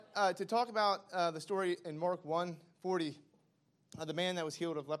to talk about the story in Mark 1:40, the man that was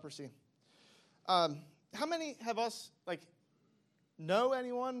healed of leprosy. How many have us, know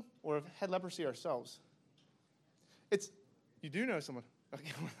anyone or have had leprosy ourselves? You do know someone.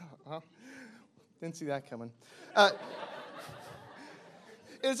 Okay, well, didn't see that coming.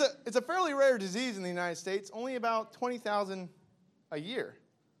 It's a fairly rare disease in the United States, only about 20,000 a year.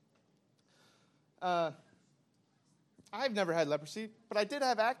 I've never had leprosy, but I did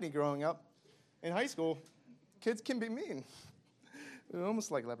have acne growing up. In high school, kids can be mean.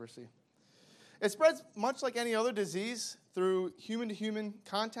 Almost like leprosy. It spreads much like any other disease through human-to-human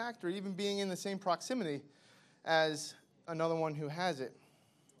contact or even being in the same proximity as another one who has it.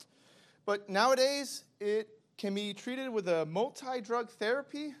 But nowadays, it can be treated with a multi-drug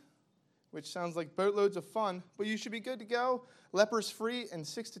therapy, which sounds like boatloads of fun, but you should be good to go, lepers-free in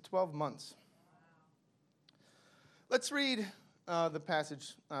 6 to 12 months. Let's read the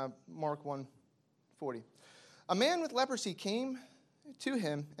passage, Mark 1:40. A man with leprosy came to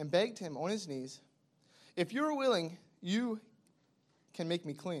him and begged him on his knees, "If you are willing, you can make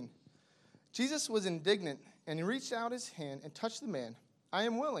me clean." Jesus was indignant, and he reached out his hand and touched the man. "I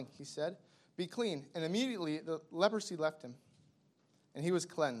am willing," he said, "be clean." And immediately the leprosy left him, and he was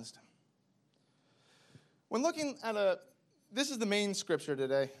cleansed. When looking at this is the main scripture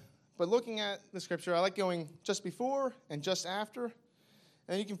today, but looking at the scripture, I like going just before and just after,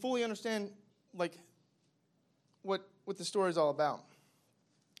 and you can fully understand what the story is all about.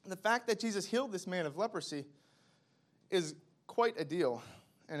 The fact that Jesus healed this man of leprosy is quite a deal,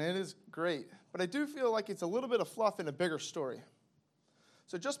 and it is great. But I do feel like it's a little bit of fluff in a bigger story.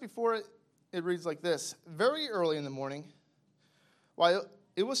 So just before it reads like this: very early in the morning, while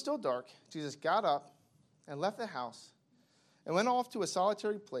it was still dark, Jesus got up and left the house and went off to a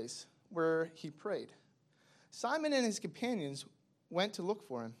solitary place where he prayed. Simon and his companions went to look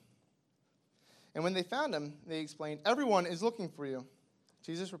for him. And when they found him, they explained, "Everyone is looking for you."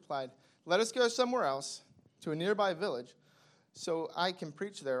 Jesus replied, "Let us go somewhere else, to a nearby village, so I can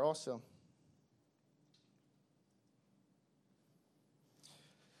preach there also."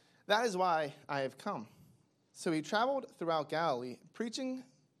 That is why I have come. So he traveled throughout Galilee, preaching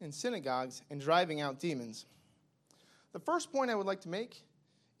in synagogues and driving out demons. The first point I would like to make,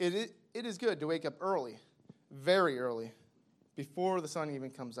 it is good to wake up early, very early, before the sun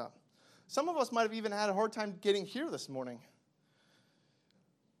even comes up. Some of us might have even had a hard time getting here this morning.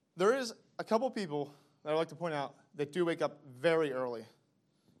 There is a couple people that I'd like to point out that do wake up very early.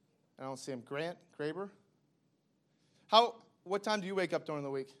 I don't see them. Grant, Graber. What time do you wake up during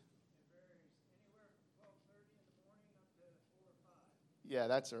the week? It varies anywhere from 12:30 in the morning up to 4 or 5. Yeah,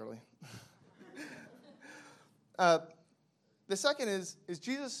 that's early. The second is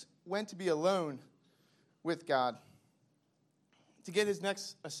Jesus went to be alone with God to get his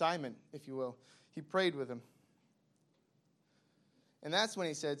next assignment, if you will. He prayed with him. And that's when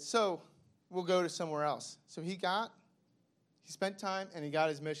he said, "So we'll go to somewhere else." So he spent time and he got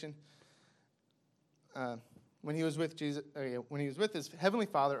his mission when he was with Jesus, when he was with his heavenly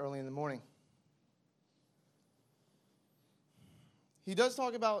Father early in the morning. He does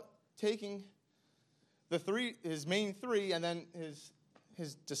talk about taking his main three, and then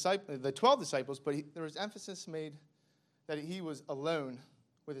his disciple, the 12 disciples, but there was emphasis made that he was alone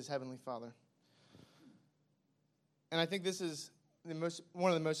with his heavenly Father. And I think this is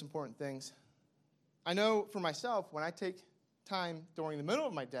one of the most important things. I know for myself, when I take time during the middle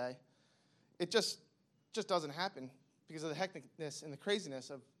of my day, it just doesn't happen because of the hecticness and the craziness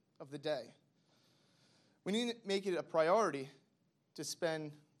of the day. We need to make it a priority to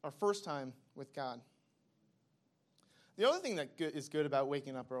spend our first time with God. The other thing that is good about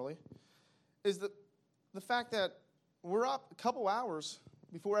waking up early is the fact that we're up a couple hours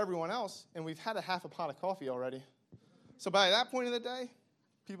before everyone else, and we've had a half a pot of coffee already. So by that point in the day,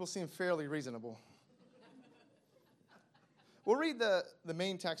 people seem fairly reasonable. We'll read the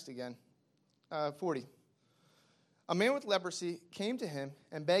main text again, 40. A man with leprosy came to him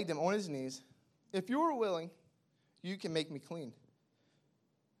and begged him on his knees, "If you are willing, you can make me clean."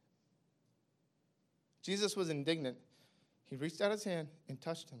 Jesus was indignant. He reached out his hand and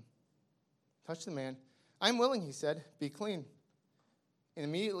touched the man. "I am willing," he said, "be clean." And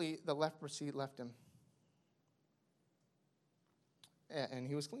immediately the leprosy left him. And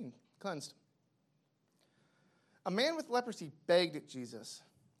he was cleansed. A man with leprosy begged Jesus.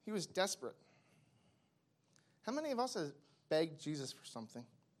 He was desperate. How many of us have begged Jesus for something?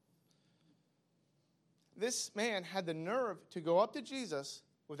 This man had the nerve to go up to Jesus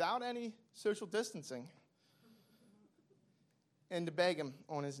without any social distancing and to beg him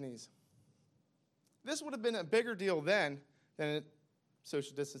on his knees. This would have been a bigger deal then than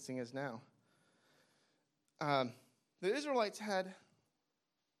social distancing is now. The Israelites had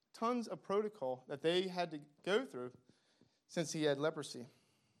tons of protocol that they had to go through since he had leprosy.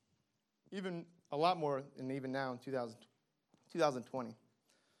 Even a lot more than even now in 2020.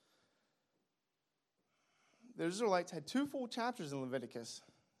 The Israelites had 2 full chapters in Leviticus.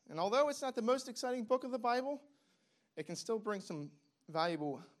 And although it's not the most exciting book of the Bible, it can still bring some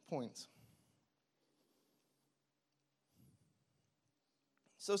valuable points.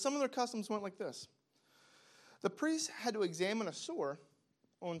 So some of their customs went like this. The priest had to examine a sore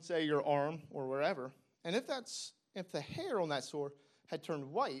on, say, your arm or wherever, and if the hair on that sore had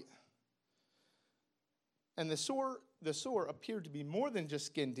turned white, and the sore appeared to be more than just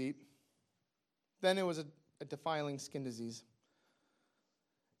skin deep, then it was a defiling skin disease.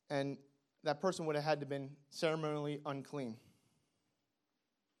 And that person would have had to been ceremonially unclean.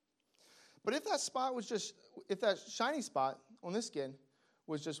 But if that shiny spot on the skin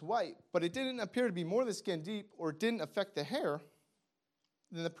was just white, but it didn't appear to be more than skin deep or it didn't affect the hair,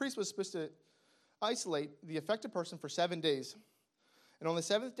 then the priest was supposed to isolate the affected person for 7 days. And on the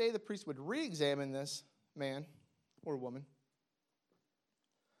 7th day, the priest would re-examine this man or woman.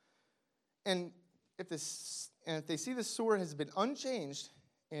 And if they see the sore has been unchanged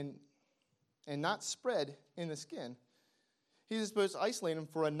and not spread in the skin, he's supposed to isolate him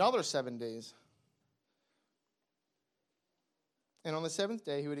for another 7 days. And on the 7th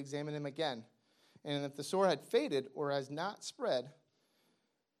day, he would examine him again. And if the sore had faded or has not spread,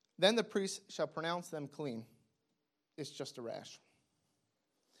 then the priest shall pronounce them clean. It's just a rash.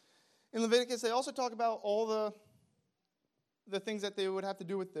 In Leviticus, they also talk about all the things that they would have to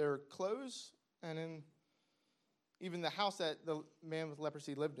do with their clothes and in even the house that the man with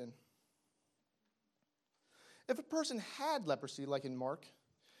leprosy lived in. If a person had leprosy, like in Mark,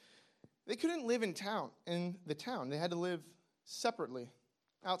 they couldn't live in the town. They had to live separately,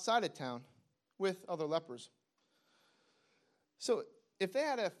 outside of town, with other lepers. So if they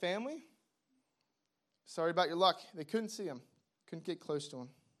had a family, sorry about your luck, they couldn't see them, couldn't get close to them.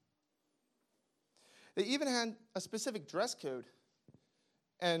 They even had a specific dress code.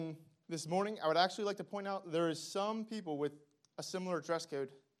 And this morning, I would actually like to point out there is some people with a similar dress code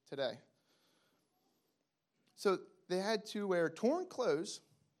today. So they had to wear torn clothes,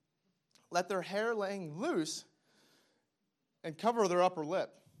 let their hair laying loose, and cover their upper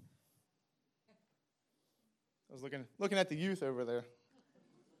lip. I was looking at the youth over there.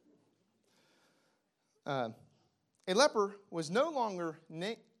 A leper was no longer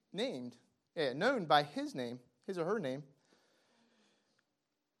known by his or her name.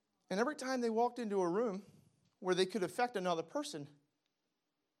 And every time they walked into a room where they could affect another person,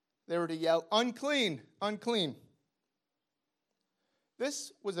 they were to yell, "Unclean, unclean."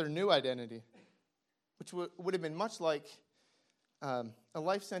 This was their new identity, which would have been much like a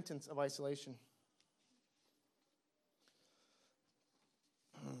life sentence of isolation.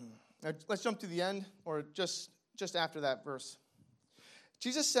 Now, let's jump to the end, or just after that verse.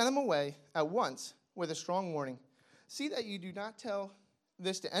 Jesus sent him away at once with a strong warning. See that you do not tell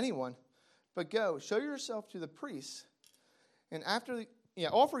this to anyone, but go, show yourself to the priests, and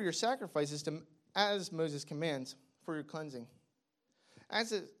offer your sacrifices as Moses commands for your cleansing,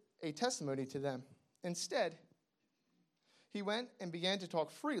 as a testimony to them. Instead, he went and began to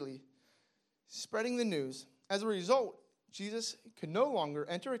talk freely, spreading the news. As a result, Jesus could no longer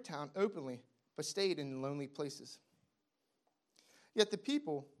enter a town openly, but stayed in lonely places. Yet the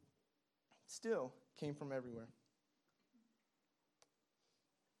people still came from everywhere.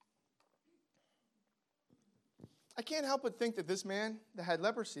 I can't help but think that this man that had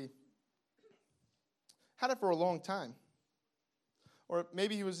leprosy had it for a long time. Or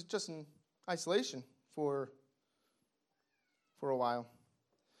maybe he was just in isolation for a while.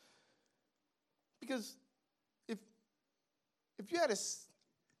 Because if you had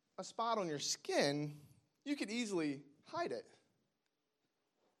a spot on your skin, you could easily hide it.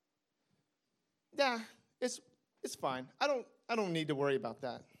 Yeah, it's fine. I don't need to worry about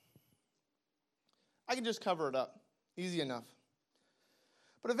that. I can just cover it up. Easy enough.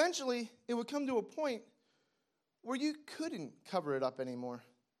 But eventually, it would come to a point where you couldn't cover it up anymore.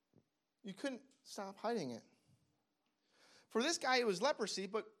 You couldn't stop hiding it. For this guy, it was leprosy,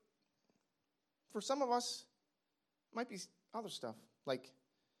 but for some of us, it might be other stuff, like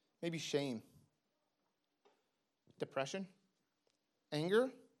maybe shame, depression, anger.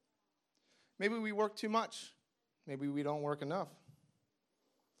 Maybe we work too much. Maybe we don't work enough.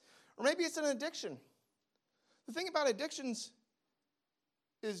 Or maybe it's an addiction. The thing about addictions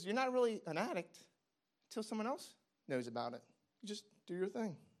is you're not really an addict until someone else knows about it. You just do your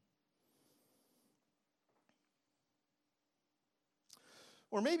thing.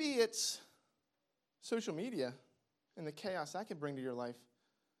 Or maybe it's social media and the chaos that can bring to your life.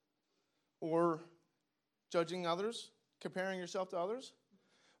 Or judging others, comparing yourself to others.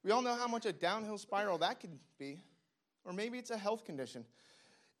 We all know how much a downhill spiral that can be. Or maybe it's a health condition.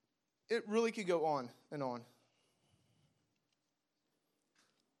 It really could go on and on.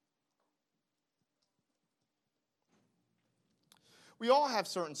 We all have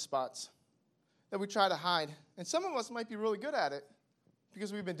certain spots that we try to hide. And some of us might be really good at it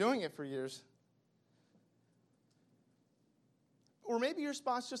because we've been doing it for years. Or maybe your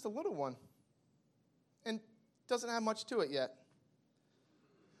spot's just a little one and doesn't have much to it yet.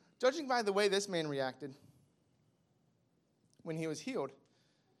 Judging by the way this man reacted when he was healed,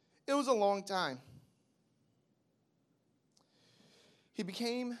 it was a long time. He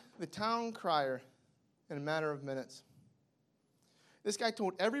became the town crier in a matter of minutes. This guy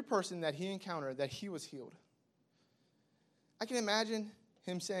told every person that he encountered that he was healed. I can imagine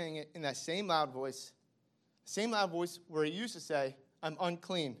him saying it in that same loud voice where he used to say, I'm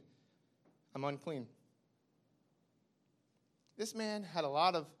unclean. I'm unclean. This man had a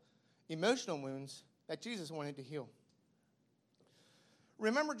lot of emotional wounds that Jesus wanted to heal.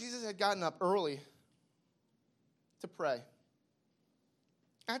 Remember, Jesus had gotten up early to pray.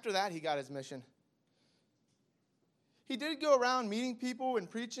 After that, he got his mission. He did go around meeting people and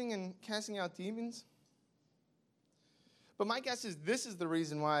preaching and casting out demons. But my guess is this is the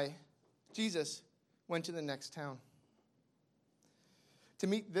reason why Jesus went to the next town. To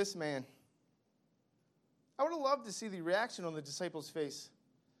meet this man. I would have loved to see the reaction on the disciples' face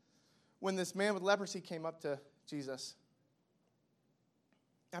when this man with leprosy came up to Jesus.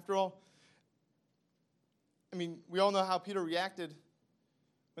 After all, we all know how Peter reacted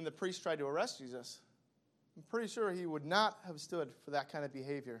when the priest tried to arrest Jesus. I'm pretty sure he would not have stood for that kind of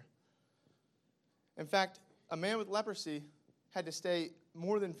behavior. In fact, a man with leprosy had to stay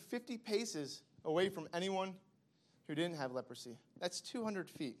more than 50 paces away from anyone who didn't have leprosy. That's 200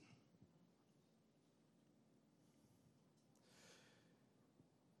 feet.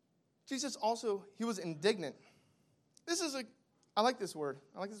 Jesus also, he was indignant. I like this word.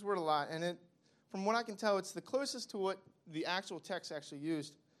 I like this word a lot. And from what I can tell, it's the closest to what the actual text actually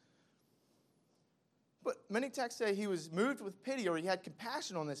used. But many texts say he was moved with pity or he had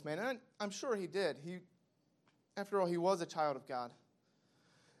compassion on this man. And I'm sure he did. After all, he was a child of God.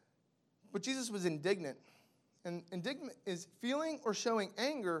 But Jesus was indignant. And indignant is feeling or showing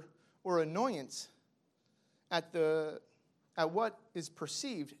anger or annoyance at what is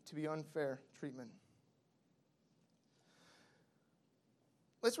perceived to be unfair treatment.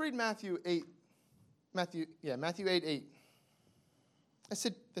 Let's read Matthew 8. Matthew 8:8. I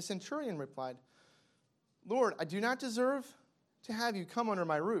said, the centurion replied, Lord, I do not deserve to have you come under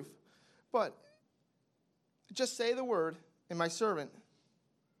my roof, but just say the word, and my servant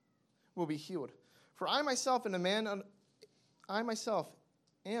will be healed. For I myself am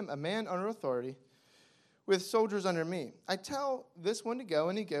a man under authority, with soldiers under me. I tell this one to go,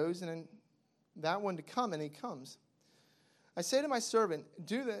 and he goes, and that one to come, and he comes. I say to my servant,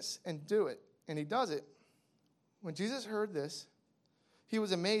 do this, and do it, and he does it. When Jesus heard this, he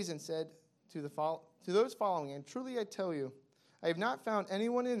was amazed and said to those following him, truly I tell you, I have not found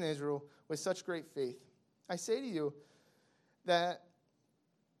anyone in Israel with such great faith. I say to you that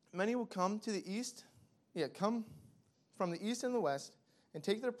many will come from the east and the west, and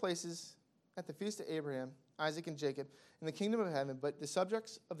take their places at the feast of Abraham, Isaac, and Jacob in the kingdom of heaven, but the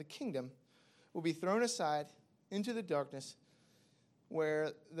subjects of the kingdom will be thrown aside into the darkness,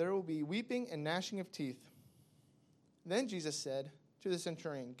 where there will be weeping and gnashing of teeth. Then Jesus said to the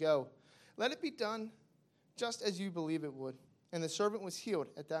centurion, go, let it be done just as you believe it would. And the servant was healed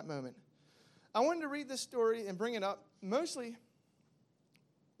at that moment. I wanted to read this story and bring it up. Most of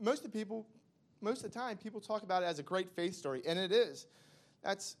the time, people talk about it as a great faith story, and it is.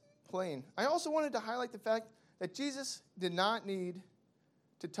 That's plain. I also wanted to highlight the fact that Jesus did not need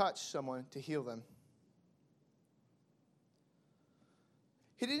to touch someone to heal them.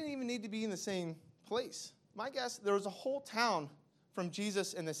 He didn't even need to be in the same place. My guess, there was a whole town from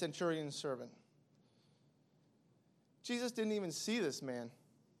Jesus and the centurion's servant. Jesus didn't even see this man,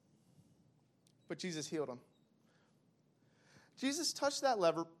 but Jesus healed him. Jesus touched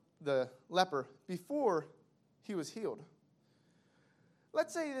the leper before he was healed.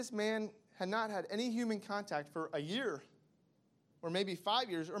 Let's say this man had not had any human contact for a year, or maybe 5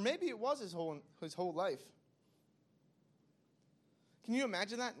 years, or maybe it was his whole life. Can you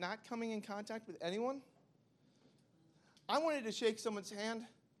imagine that, not coming in contact with anyone? I wanted to shake someone's hand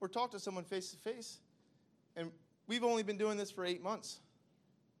or talk to someone face to face, and we've only been doing this for 8 months.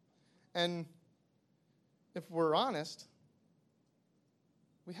 And if we're honest,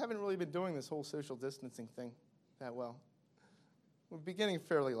 we haven't really been doing this whole social distancing thing that well. We're beginning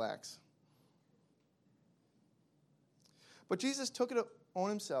fairly lax. But Jesus took it on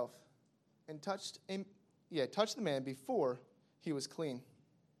himself and touched the man before he was clean.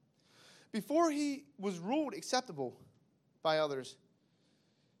 Before he was ruled acceptable by others.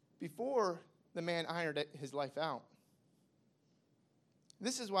 Before the man ironed his life out.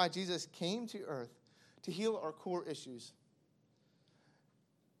 This is why Jesus came to earth, to heal our core issues.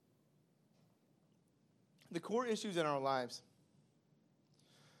 The core issues in our lives.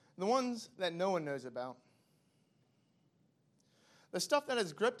 The ones that no one knows about. The stuff that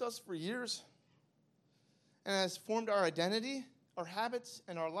has gripped us for years and has formed our identity, our habits,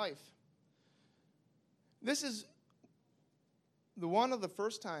 and our life. This is the one of the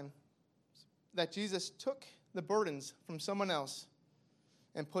first time that Jesus took the burdens from someone else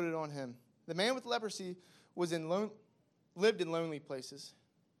and put it on him. The man with leprosy lived in lonely places.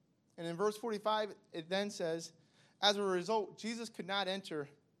 And in verse 45, it then says, as a result, Jesus could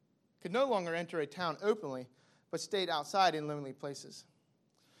no longer enter a town openly, but stayed outside in lonely places.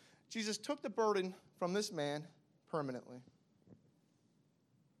 Jesus took the burden from this man permanently.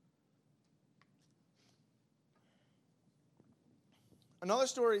 Another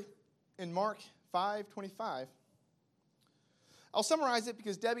story in Mark 5:25. I'll summarize it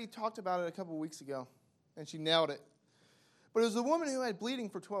because Debbie talked about it a couple weeks ago, and she nailed it. But it was a woman who had bleeding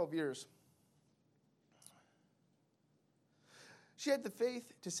for 12 years. She had the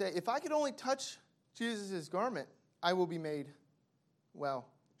faith to say, if I could only touch Jesus' garment, I will be made well.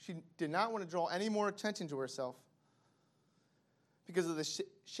 She did not want to draw any more attention to herself because of the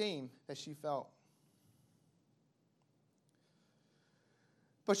shame that she felt.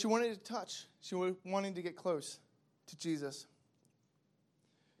 But she wanted to touch. She wanted to get close to Jesus.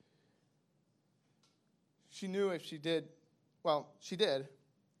 She knew if she did, she did,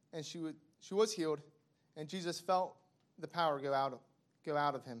 and she was healed, and Jesus felt the power go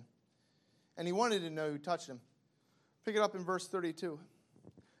out of him. And he wanted to know who touched him. Pick it up in verse 32.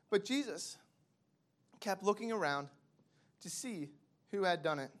 But Jesus kept looking around to see who had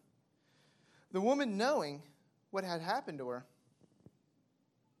done it. The woman, knowing what had happened to her,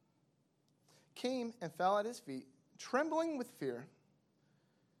 came and fell at his feet, trembling with fear.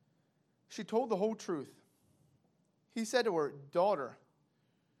 She told the whole truth. He said to her, daughter,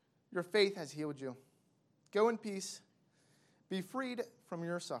 your faith has healed you. Go in peace. Be freed from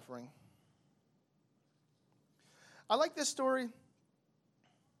your suffering. I like this story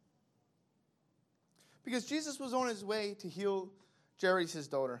because Jesus was on his way to heal Jairus'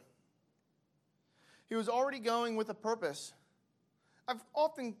 daughter. He was already going with a purpose. I've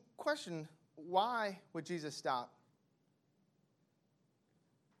often questioned, why would Jesus stop?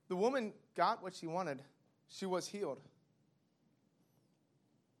 The woman got what she wanted. She was healed.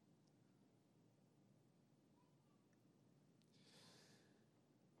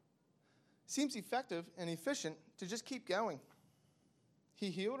 Seems effective and efficient to just keep going. He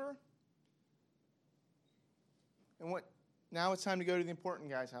healed her. And now it's time to go to the important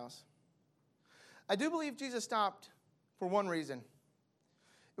guy's house. I do believe Jesus stopped for one reason.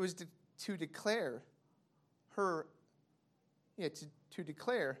 It was to declare her, to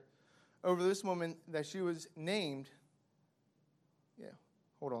declare over this woman that she was named.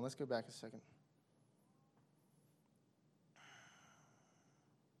 Hold on, let's go back a second.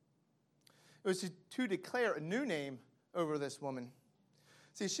 It was to declare a new name over this woman.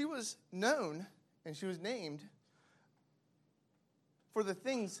 See, she was known and she was named for the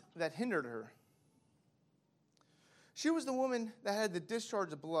things that hindered her. She was the woman that had the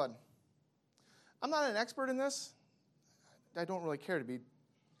discharge of blood. I'm not an expert in this. I don't really care to be.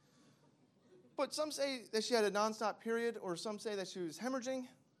 But some say that she had a nonstop period, or some say that she was hemorrhaging.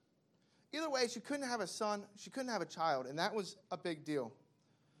 Either way, she couldn't have a son. She couldn't have a child, and that was a big deal.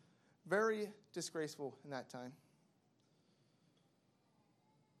 Very disgraceful in that time.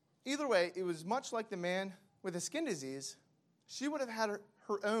 Either way, it was much like the man with a skin disease. She would have had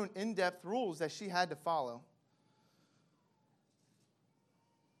her own in-depth rules that she had to follow.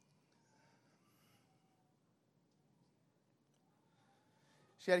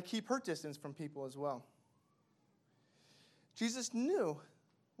 She had to keep her distance from people as well. Jesus knew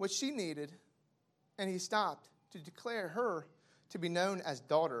what she needed, and he stopped to declare her to be known as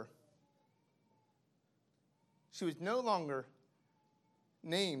daughter. She was no longer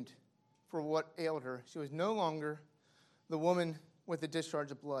named for what ailed her. She was no longer the woman with the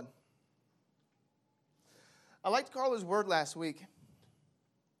discharge of blood. I liked Carla's word last week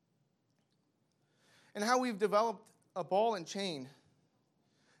and how we've developed a ball and chain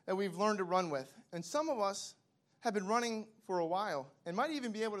that we've learned to run with. And some of us have been running for a while and might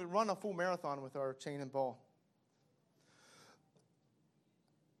even be able to run a full marathon with our chain and ball.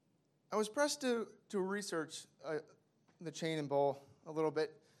 I was pressed to research the chain and ball a little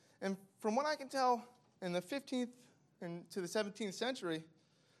bit, and from what I can tell, in the 15th and to the 17th century,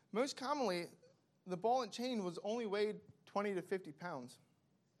 most commonly, the ball and chain was only weighed 20 to 50 pounds.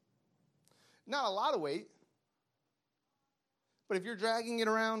 Not a lot of weight, but if you're dragging it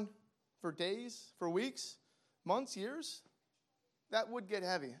around for days, for weeks, months, years, that would get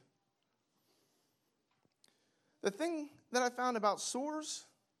heavy. The thing that I found about sores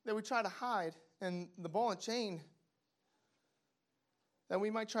that we try to hide and the ball and chain that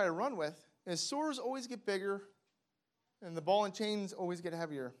we might try to run with is sores always get bigger and the ball and chains always get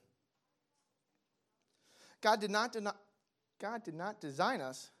heavier. God did not design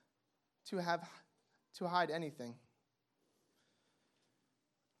us to hide anything.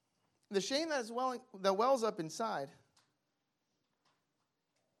 The shame that wells up inside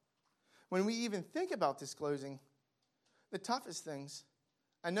when we even think about disclosing the toughest things,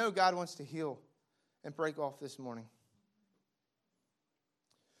 I know God wants to heal and break off this morning.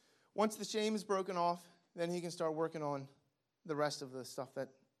 Once the shame is broken off, then he can start working on the rest of the stuff that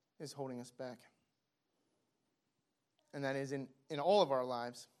is holding us back. And that is in all of our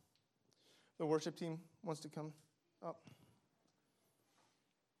lives. The worship team wants to come up.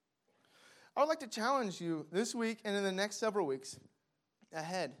 I would like to challenge you this week and in the next several weeks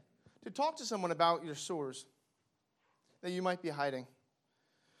ahead to talk to someone about your sores that you might be hiding.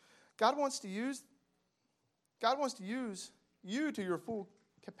 God wants to use you to your full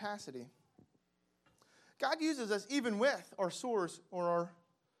capacity. God uses us even with our sores or our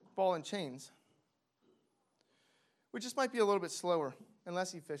ball and chains. We just might be a little bit slower and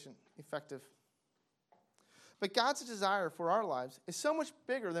less effective. But God's desire for our lives is so much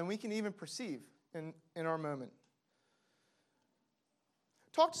bigger than we can even perceive in our moment.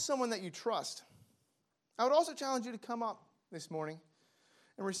 Talk to someone that you trust. I would also challenge you to come up this morning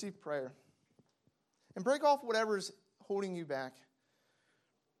and receive prayer. And break off whatever's holding you back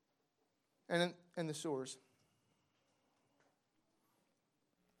and the sores.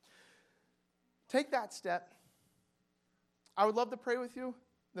 Take that step. I would love to pray with you.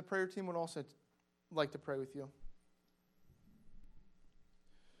 The prayer team would also like to pray with you.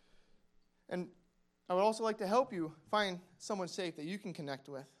 And I would also like to help you find someone safe that you can connect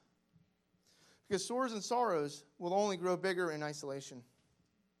with. Because sores and sorrows will only grow bigger in isolation.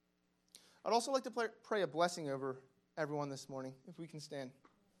 I'd also like to pray a blessing over everyone this morning, if we can stand.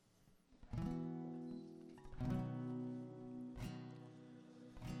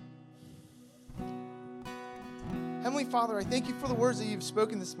 Heavenly Father, I thank you for the words that you've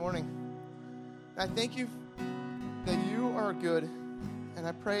spoken this morning. I thank you that you are good, and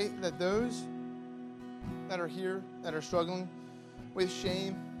I pray that those that are here, that are struggling with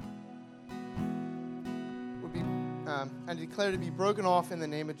shame, would be, I declare to be broken off in the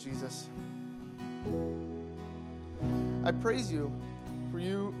name of Jesus. I praise you for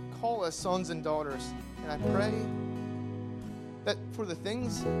you call us sons and daughters, and I pray that for the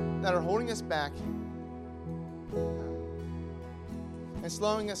things that are holding us back and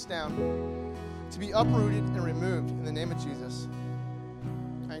slowing us down, to be uprooted and removed in the name of Jesus.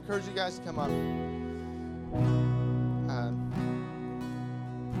 I encourage you guys to come up.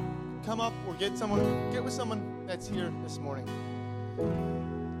 Come up or get with someone that's here this morning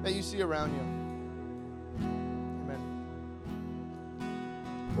that you see around you. Amen.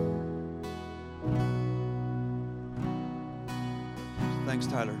 Thanks,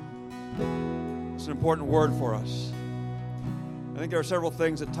 Tyler. It's an important word for us. I think there are several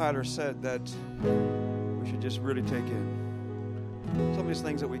things that Tyler said that we should just really take in. Some of these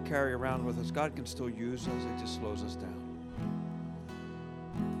things that we carry around with us, God can still use us. It just slows us down.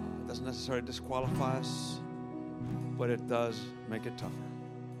 It doesn't necessarily disqualify us, but it does make it tougher.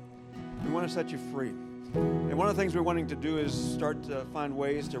 We want to set you free. And one of the things we're wanting to do is start to find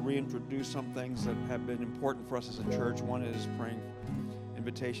ways to reintroduce some things that have been important for us as a church. One is praying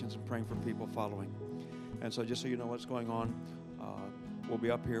invitations and praying for people following. And so just so you know what's going on, we'll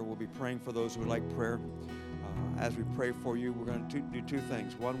be up here. We'll be praying for those who like prayer. As we pray for you, we're going to do two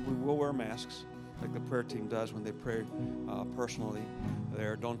things. One, we will wear masks, like the prayer team does when they pray personally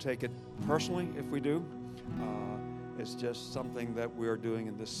there. Don't take it personally if we do. It's just something that we are doing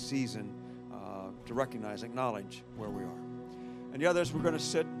in this season to recognize, acknowledge where we are. And the others, we're going to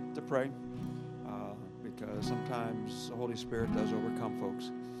sit to pray because sometimes the Holy Spirit does overcome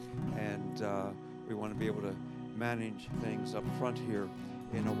folks. And we want to be able to manage things up front here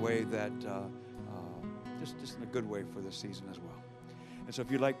in a way that just in a good way for this season as well. And so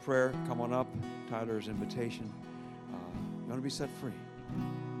if you'd like prayer, come on up. Tyler's invitation. going to be set free.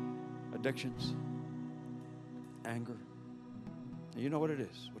 Addictions, anger. You know what it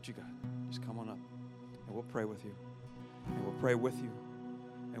is, what you got. Just come on up, and we'll pray with you. And we'll pray with you,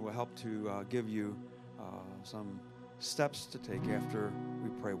 and we'll help to give you some steps to take after we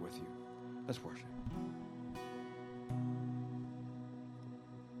pray with you. Let's worship.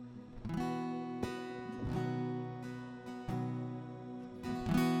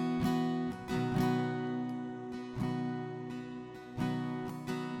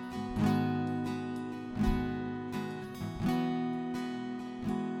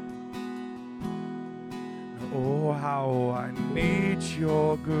 Oh, how I need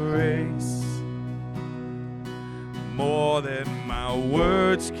your grace, more than my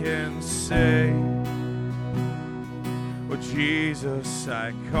words can say. Oh, Jesus,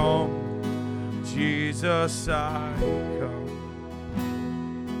 I come. Jesus, I come.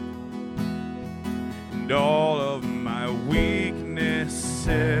 And all of my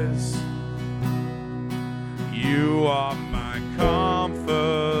weaknesses, you are my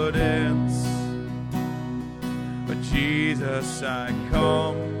confidence. But Jesus, I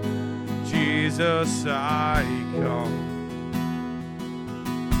come. Jesus, I come.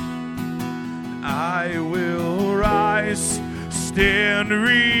 I will rise, stand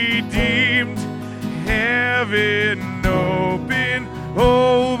redeemed, heaven open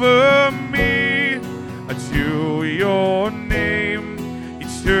over me, to your name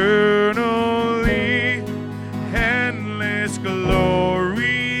eternally, endless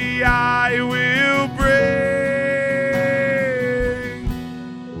glory I will bring.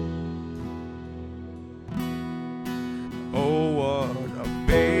 Oh, what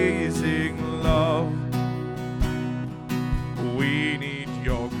amazing love. We need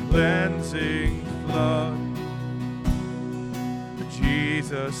your cleansing flood.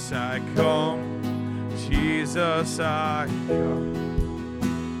 Jesus, I come. Jesus, I come.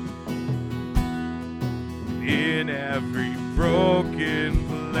 In every broken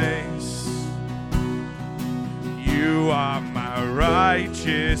place, you are my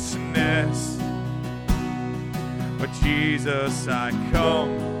righteousness. But Jesus, I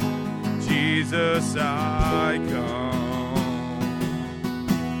come. Jesus, I come.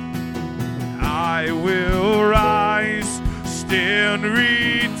 I will rise, stand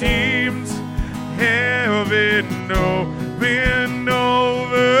redeemed, heaven open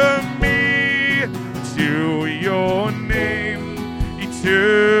over me, to your name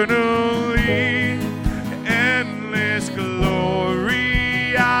eternally, endless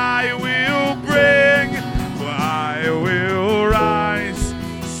glory I will bring. I will rise,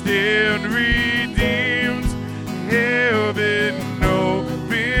 stand redeemed, heaven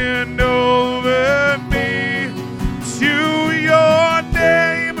open over me, to your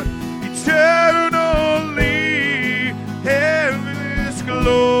name eternally, endless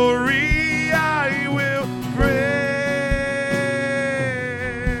glory I will bring.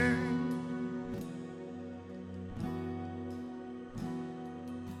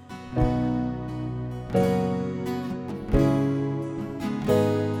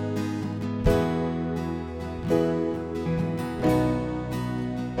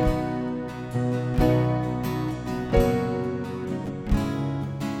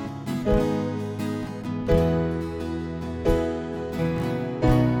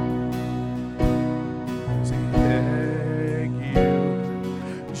 Thank you,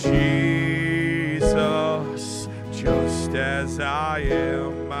 Jesus, just as I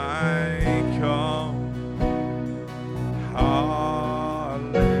am, I come.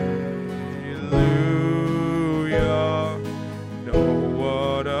 Hallelujah. Oh,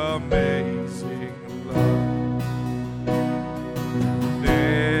 what amazing love.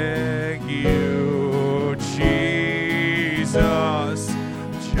 Thank you, Jesus,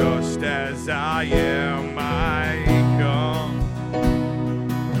 just as I am, I come.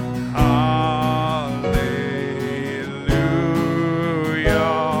 Hallelujah.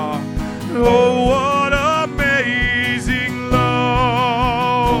 Oh, what amazing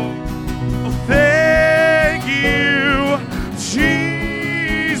love. Oh, thank you,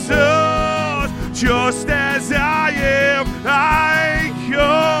 Jesus, just as I am, I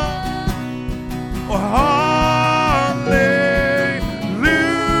come. Oh, hallelujah.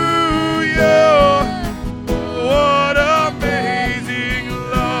 Oh,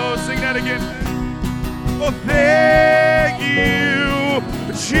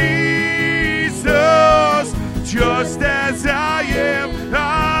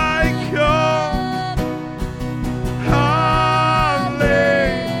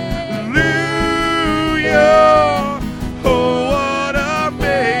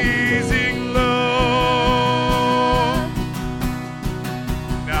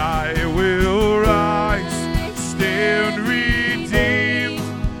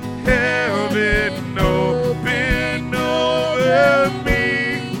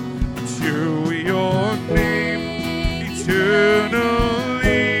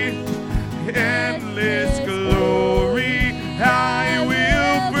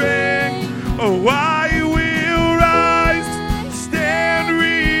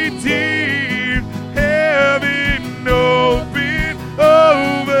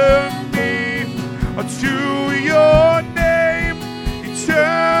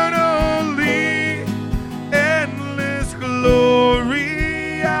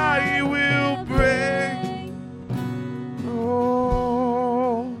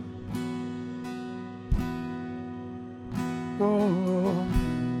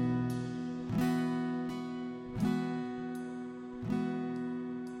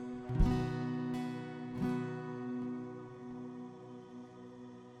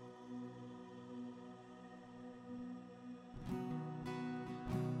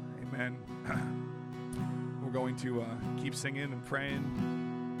 and we're going to keep singing and praying.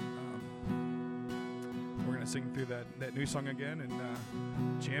 We're going to sing through that new song again, and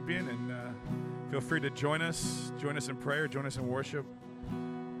Champion, and feel free to join us in prayer, join us in worship.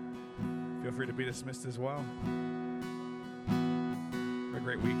 Feel free to be dismissed as well. Have a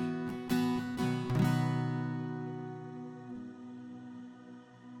great week.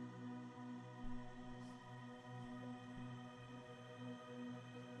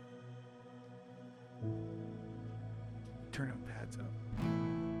 Turn up pads up.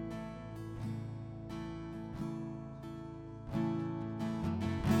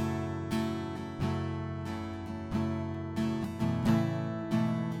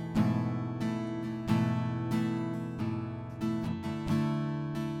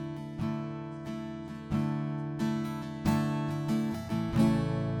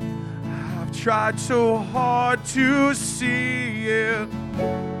 I've tried so hard to see it.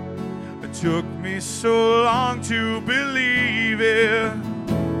 It took me so long to believe it,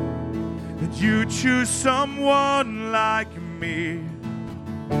 that you choose someone like me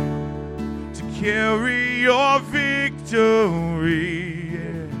to carry your victory.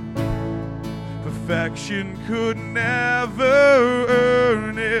 Yeah. Perfection could never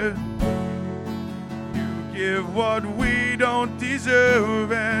earn it. You give what we don't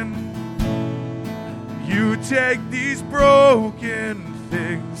deserve, and you take these broken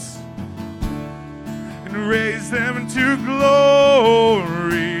things and raise them to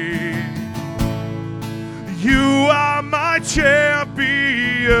glory. You are my champion.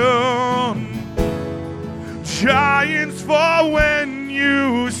 Giants fall when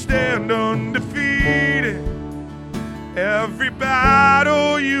you stand undefeated. Every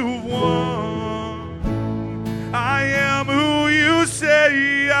battle you've won. I am who you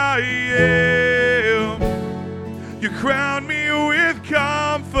say I am. You crown me with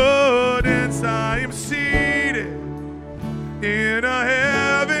confidence. I am seated in a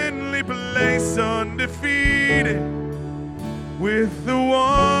heavenly place, undefeated, with the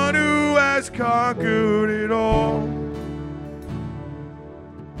one who has conquered it all.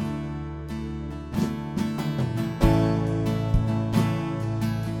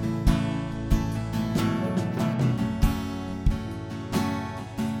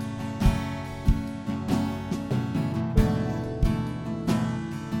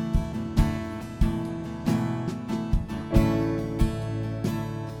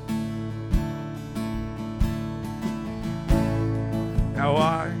 Now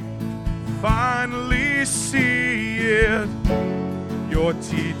I finally see it. You're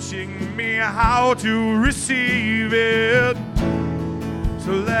teaching me how to receive it.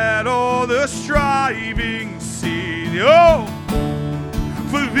 So let all the striving cease. Oh,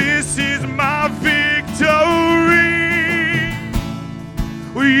 for this is my victory.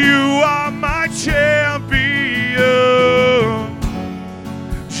 You are my champion.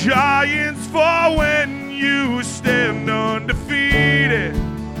 Giants fall when you stand undefeated.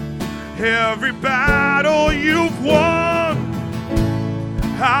 Every battle you've won.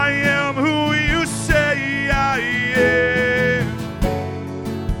 I am who you say I am.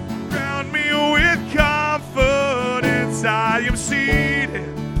 Crown me with confidence. I am seated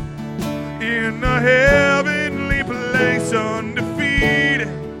in a heavenly place, undefeated,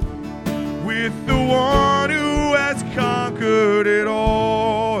 with the one who has conquered it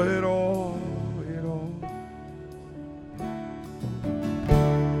all, it all, it all.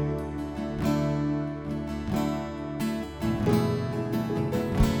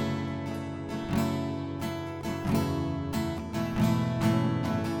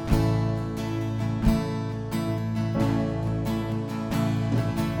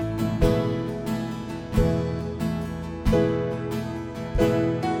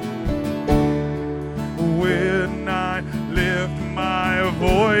 When I lift my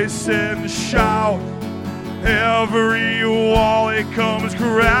voice and shout, every wall it comes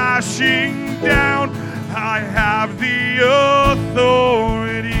crashing down. I have the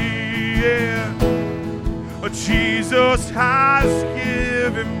authority, yeah, Jesus has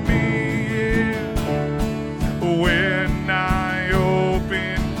given me. Yeah. When I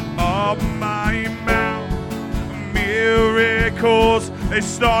open up my mouth, miracles they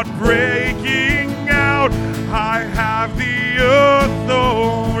start breaking out. I have the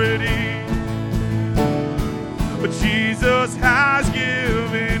authority Jesus has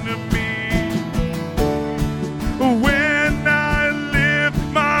given me. When I lift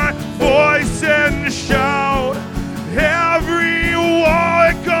my voice and shout, every wall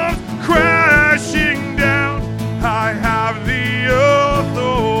it comes crashing down. I have the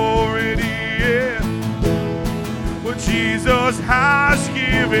authority, yeah, Jesus has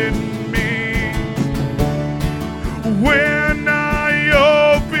given given me. When I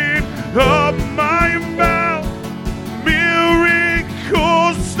open up my mouth,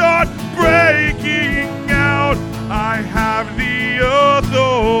 miracles start breaking out. I have the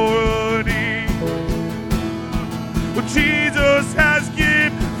authority Jesus has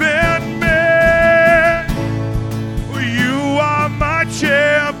given me. You are my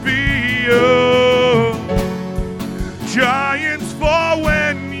champion. Giants fall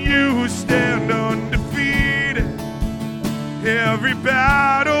when you stand undefeated. Every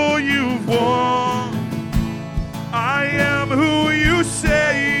battle you've won. I am who you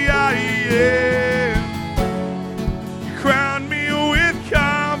say I am. You crown me with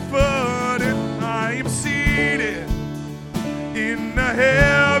confidence. I am seated in the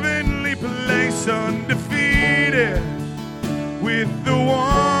heavenly place, undefeated with the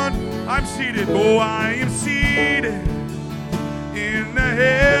one. I'm seated, oh, I am seated in the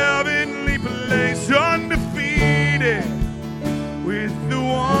heavenly place, undefeated with the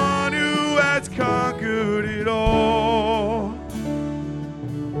one who has conquered it all.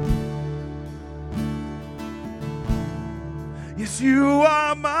 Yes, you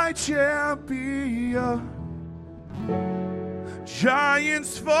are my champion.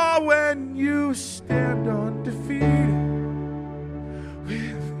 Giants fall when you stand undefeated.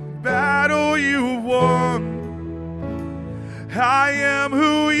 With battle you won. I am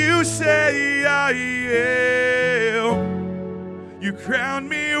who you say I am. You crown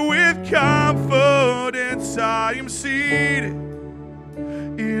me with confidence. I am seated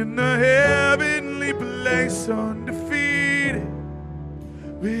in the heavenly place, undefeated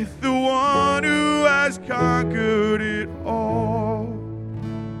with the one who has conquered